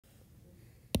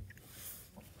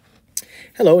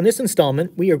Hello, in this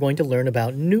installment, we are going to learn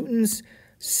about Newton's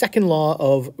second law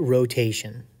of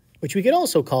rotation, which we could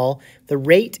also call the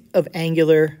rate of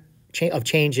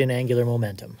change in angular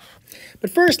momentum. But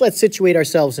first, let's situate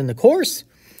ourselves in the course.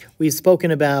 We've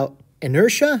spoken about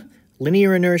inertia,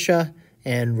 linear inertia,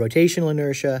 and rotational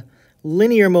inertia,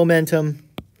 linear momentum,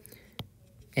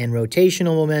 and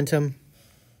rotational momentum,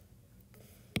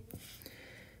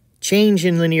 change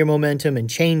in linear momentum and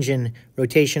change in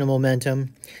rotational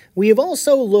momentum. We have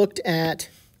also looked at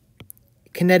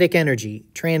kinetic energy,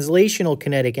 translational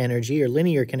kinetic energy or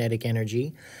linear kinetic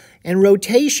energy, and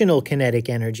rotational kinetic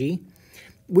energy,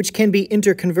 which can be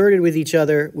interconverted with each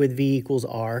other with V equals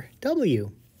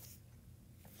RW.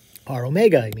 R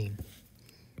omega, I mean.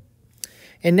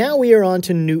 And now we are on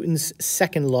to Newton's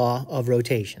second law of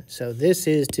rotation. So this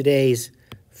is today's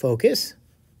focus.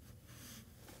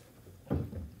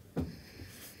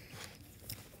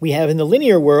 We have in the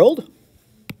linear world,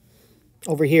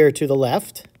 over here to the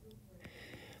left,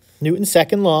 Newton's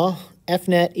second law, F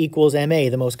net equals ma,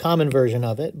 the most common version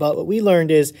of it. But what we learned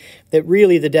is that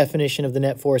really the definition of the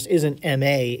net force isn't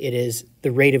ma, it is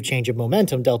the rate of change of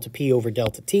momentum, delta p over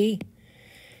delta t.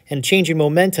 And a change in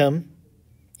momentum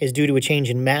is due to a change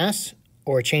in mass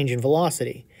or a change in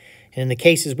velocity. And in the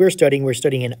cases we're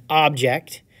studying an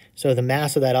object, so the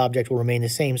mass of that object will remain the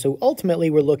same. So ultimately,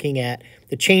 we're looking at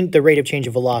the rate of change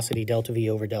of velocity, delta v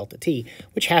over delta t,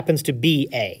 which happens to be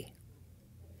a.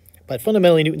 But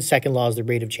fundamentally, Newton's second law is the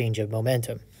rate of change of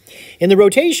momentum. In the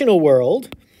rotational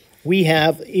world, we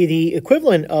have the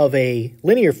equivalent of a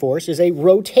linear force is a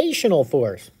rotational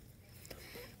force.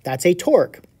 That's a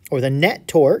torque, or the net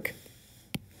torque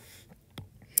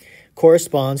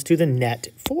corresponds to the net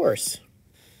force.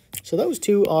 So those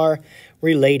two are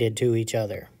related to each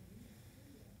other.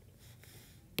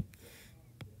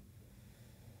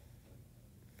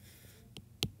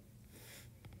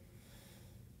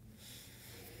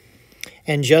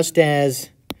 And just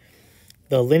as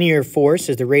the linear force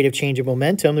is the rate of change of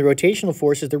momentum, the rotational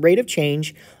force is the rate of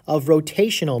change of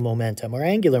rotational momentum or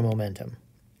angular momentum.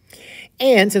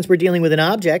 And since we're dealing with an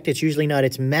object, it's usually not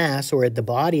its mass or the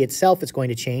body itself that's going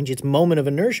to change. Its moment of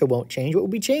inertia won't change. What will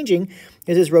be changing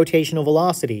is its rotational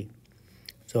velocity.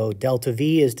 So delta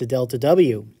V is to delta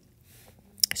W.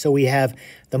 So we have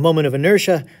the moment of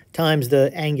inertia times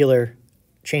the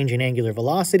change in angular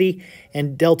velocity,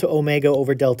 and delta omega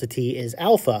over delta t is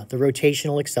alpha, the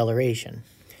rotational acceleration.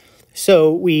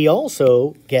 So we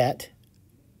also get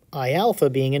I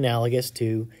alpha being analogous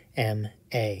to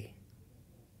ma.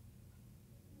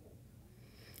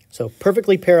 So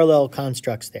perfectly parallel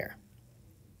constructs there.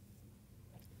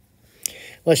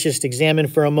 Let's just examine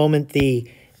for a moment the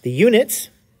units.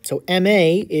 So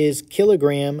ma is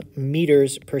kilogram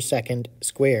meters per second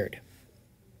squared.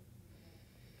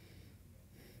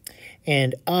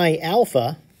 And I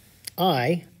alpha,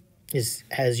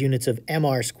 has units of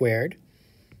mr squared,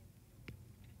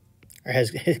 or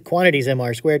has quantities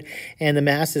mr squared, and the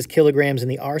mass is kilograms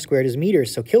and the r squared is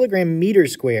meters. So kilogram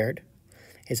meters squared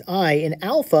is I, and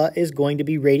alpha is going to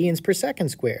be radians per second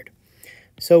squared.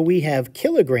 So we have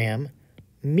kilogram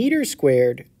meters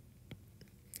squared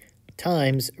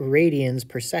times radians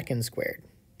per second squared,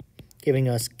 giving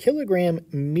us kilogram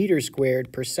meters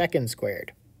squared per second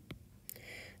squared.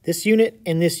 This unit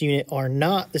and this unit are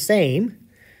not the same.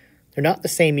 They're not the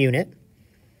same unit.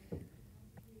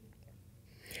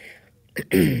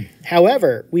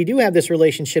 However, we do have this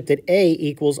relationship that A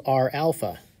equals R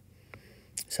alpha.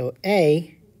 So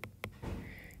A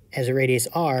has a radius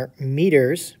R,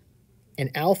 meters, and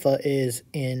alpha is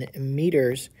in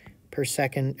meters per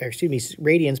second, or excuse me,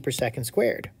 radians per second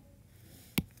squared.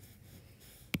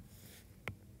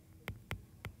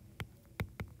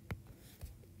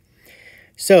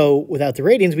 So without the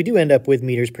radians, we do end up with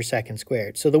meters per second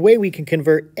squared. So the way we can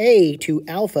convert A to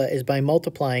alpha is by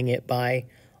multiplying it by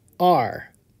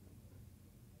R.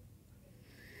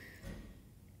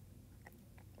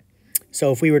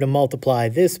 So if we were to multiply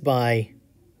this by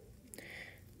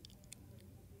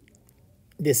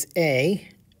this A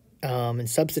and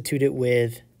substitute it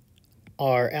with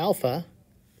R alpha,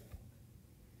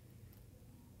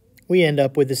 we end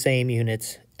up with the same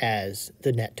units as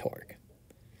the net torque.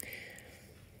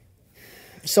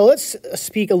 So let's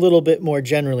speak a little bit more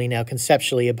generally now,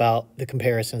 conceptually, about the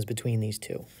comparisons between these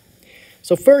two.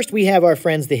 So first, we have our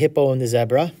friends, the hippo and the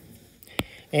zebra.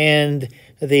 And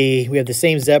we have the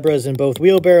same zebras in both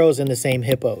wheelbarrows and the same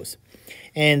hippos.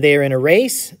 And they're in a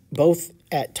race. Both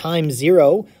at time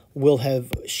 0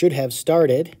 should have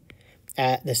started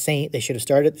at the same. They should have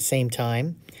started at the same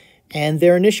time. And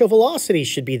their initial velocity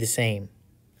should be the same,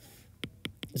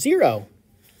 0.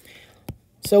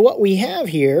 So what we have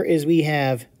here is we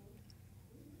have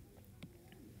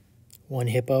One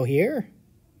hippo here,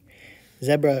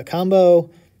 zebra combo,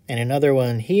 and another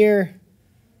one here.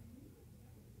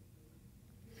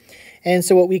 And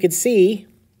so what we could see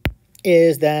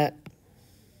is that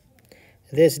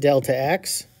this delta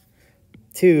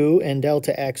x2 and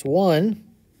delta x1,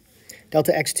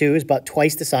 delta x2 is about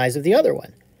twice the size of the other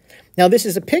one. Now this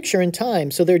is a picture in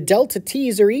time, so their delta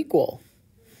t's are equal.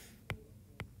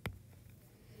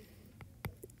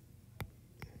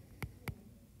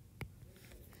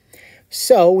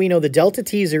 So we know the delta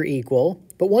t's are equal,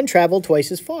 but one traveled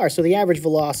twice as far, so the average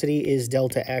velocity is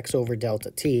delta x over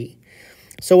delta t.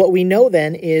 So what we know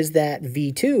then is that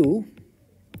v2,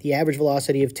 the average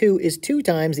velocity of 2, is 2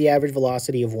 times the average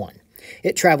velocity of 1.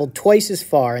 It traveled twice as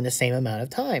far in the same amount of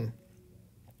time.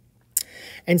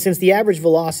 And since the average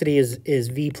velocity is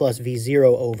v plus v0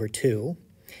 over 2,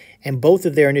 and both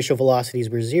of their initial velocities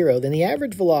were 0, then the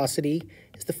average velocity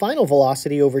is the final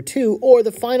velocity over 2, or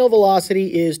the final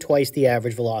velocity is twice the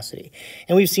average velocity.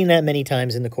 And we've seen that many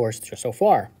times in the course so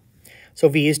far. So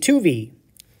v is 2v,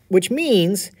 which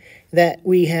means that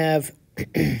we have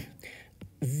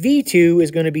v2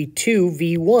 is going to be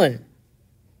 2v1,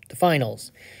 the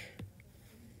finals,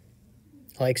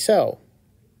 like so.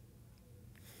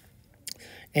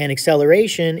 And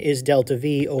acceleration is delta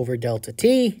v over delta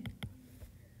t.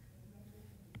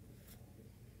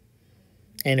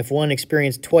 And if one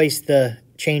experienced twice the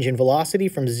change in velocity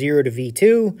from 0 to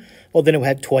v2, well, then it would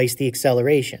have twice the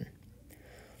acceleration.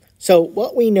 So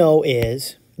what we know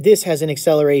is this has an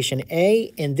acceleration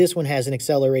a, and this one has an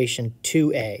acceleration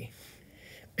 2a.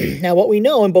 Now, what we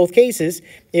know in both cases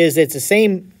is it's the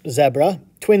same zebra,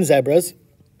 twin zebras,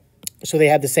 so they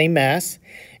have the same mass.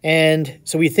 And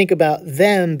so we think about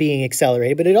them being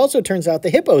accelerated, but it also turns out the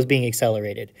hippo is being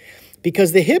accelerated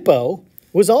because the hippo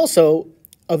was also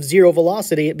of 0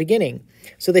 velocity at beginning.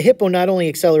 So the hippo not only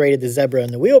accelerated the zebra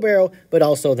and the wheelbarrow, but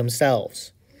also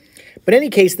themselves. But in any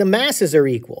case, the masses are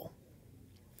equal.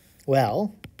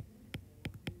 Well,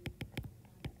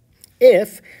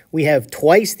 if we have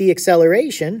twice the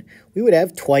acceleration, we would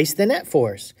have twice the net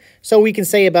force. So we can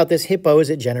say about this hippo is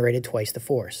it generated twice the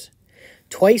force.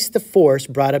 Twice the force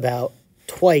brought about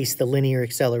twice the linear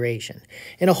acceleration.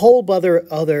 And a whole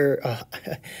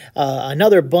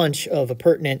another bunch of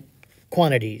appurtenant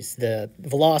quantities, the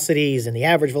velocities and the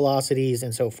average velocities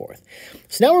and so forth.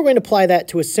 So now we're going to apply that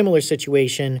to a similar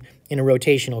situation in a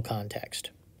rotational context.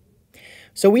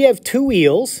 So we have two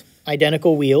wheels,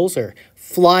 identical wheels, or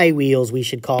flywheels we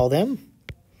should call them.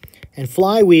 And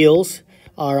flywheels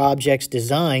are objects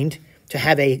designed to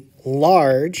have a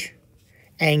large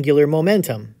angular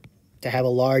momentum,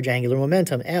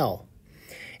 L.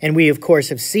 And we, of course,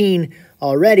 have seen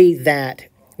already that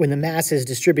when the mass is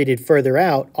distributed further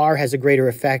out, R has a greater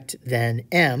effect than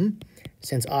M.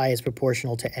 Since I is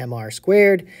proportional to mr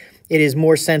squared, it is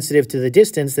more sensitive to the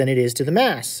distance than it is to the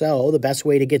mass. So the best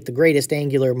way to get the greatest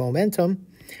angular momentum,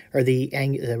 or the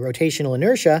rotational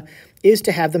inertia, is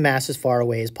to have the mass as far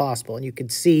away as possible. And you can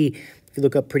see, if you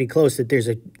look up pretty close, that there's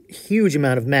a huge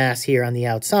amount of mass here on the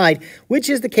outside,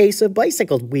 which is the case of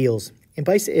bicycle wheels. And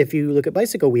if you look at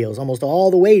bicycle wheels, almost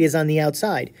all the weight is on the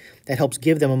outside. That helps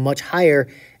give them a much higher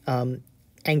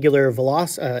angular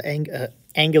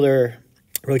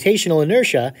rotational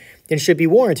inertia than should be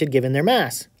warranted given their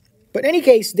mass. But in any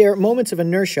case, their moments of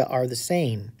inertia are the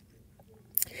same.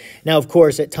 Now, of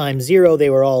course, at time 0, they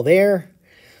were all there.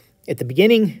 At the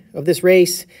beginning of this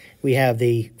race, we have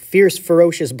the fierce,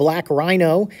 ferocious black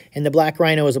rhino, and the black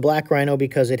rhino is a black rhino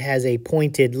because it has a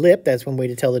pointed lip. That's one way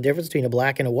to tell the difference between a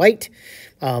black and a white.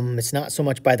 It's not so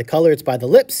much by the color, it's by the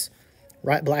lips.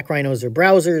 Black rhinos are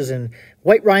browsers, and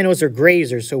white rhinos are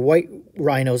grazers, so white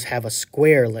rhinos have a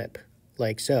square lip,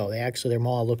 like so. Their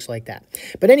maw looks like that.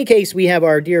 But in any case, we have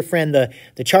our dear friend,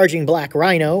 the charging black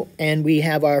rhino, and we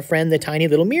have our friend, the tiny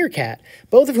little meerkat,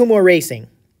 both of whom are racing.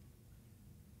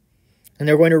 And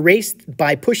they're going to race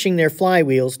by pushing their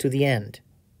flywheels to the end.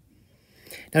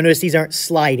 Now notice these aren't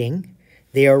sliding,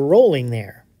 they are rolling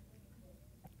there.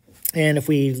 And if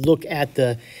we look at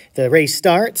the race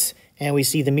starts, and we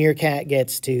see the meerkat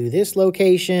gets to this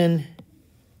location,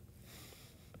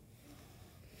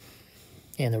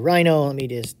 and the rhino, let me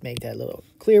just make that a little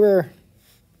clearer.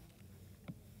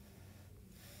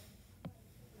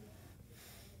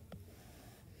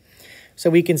 So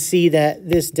we can see that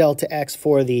this delta x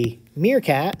for the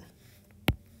meerkat,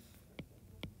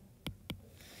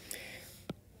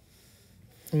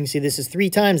 you can see this is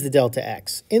 3 times the delta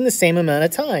x in the same amount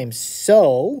of time.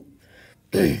 So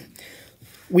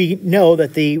we know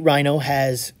that the rhino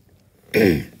has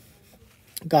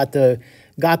got the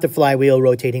flywheel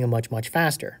rotating much, much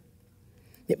faster.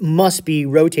 it must be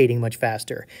rotating much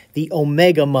faster. The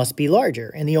omega must be larger,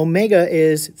 and the omega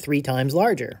is 3 times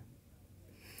larger.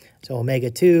 So omega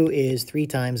 2 is 3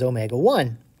 times omega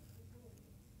 1.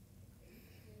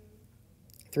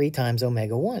 3 times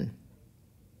omega 1.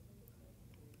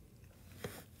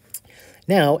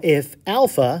 Now, if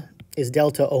alpha is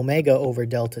delta omega over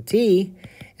delta t,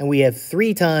 and we have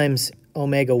 3 times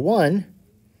omega 1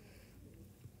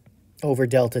 over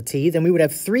delta t, then we would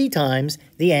have 3 times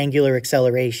the angular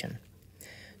acceleration.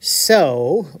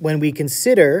 So, when we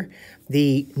consider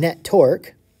the net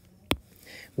torque,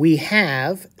 we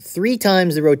have 3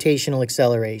 times the rotational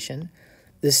acceleration,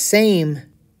 the same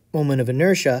moment of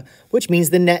inertia, which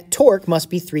means the net torque must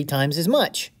be 3 times as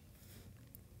much.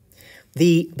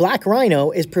 The Black Rhino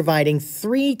is providing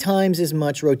 3 times as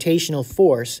much rotational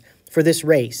force for this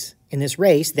race, in this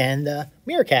race, than the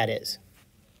Meerkat is.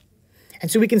 And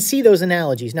so we can see those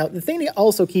analogies. Now, the thing to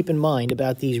also keep in mind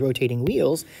about these rotating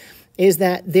wheels is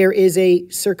that there is a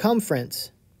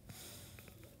circumference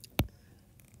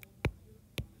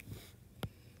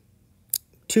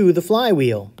to the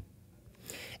flywheel.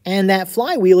 And that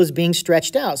flywheel is being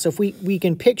stretched out. So if we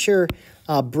can picture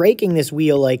breaking this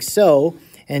wheel like so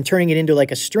and turning it into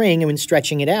like a string and then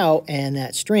stretching it out, and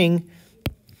that string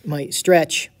might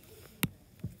stretch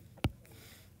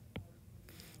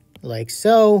like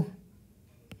so,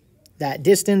 that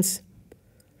distance,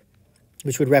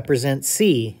 which would represent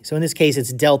c. So in this case,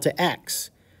 it's delta x,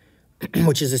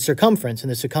 which is the circumference, and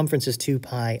the circumference is 2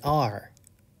 pi r.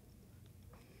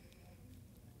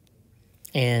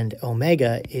 And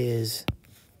omega is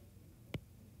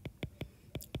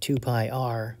 2 pi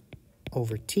r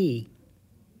over t.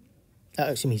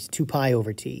 Excuse me, it's 2 pi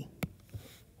over t.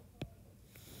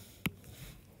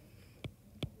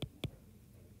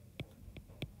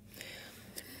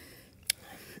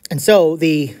 And so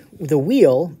the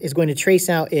wheel is going to trace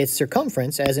out its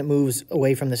circumference as it moves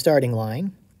away from the starting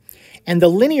line. And the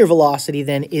linear velocity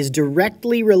then is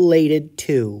directly related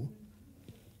to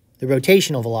the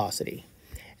rotational velocity.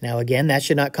 Now again, that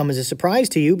should not come as a surprise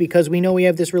to you because we know we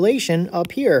have this relation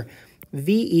up here.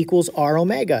 V equals r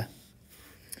omega.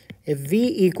 If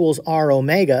V equals r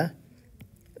omega,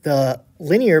 the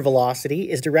linear velocity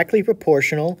is directly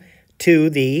proportional to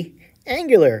the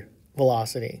angular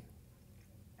velocity.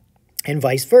 And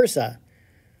vice versa.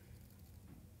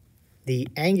 The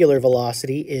angular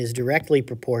velocity is directly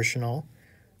proportional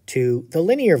to the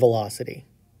linear velocity.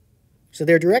 So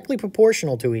they're directly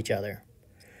proportional to each other.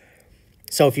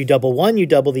 So if you double one, you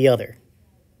double the other.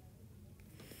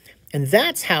 And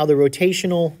that's how the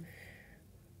rotational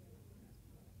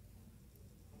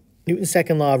Newton's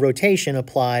second law of rotation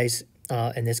applies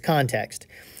in this context.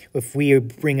 If we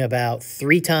bring about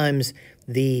 3 times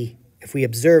the If we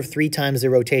observe 3 times the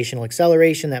rotational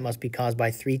acceleration, that must be caused by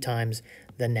 3 times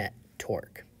the net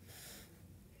torque.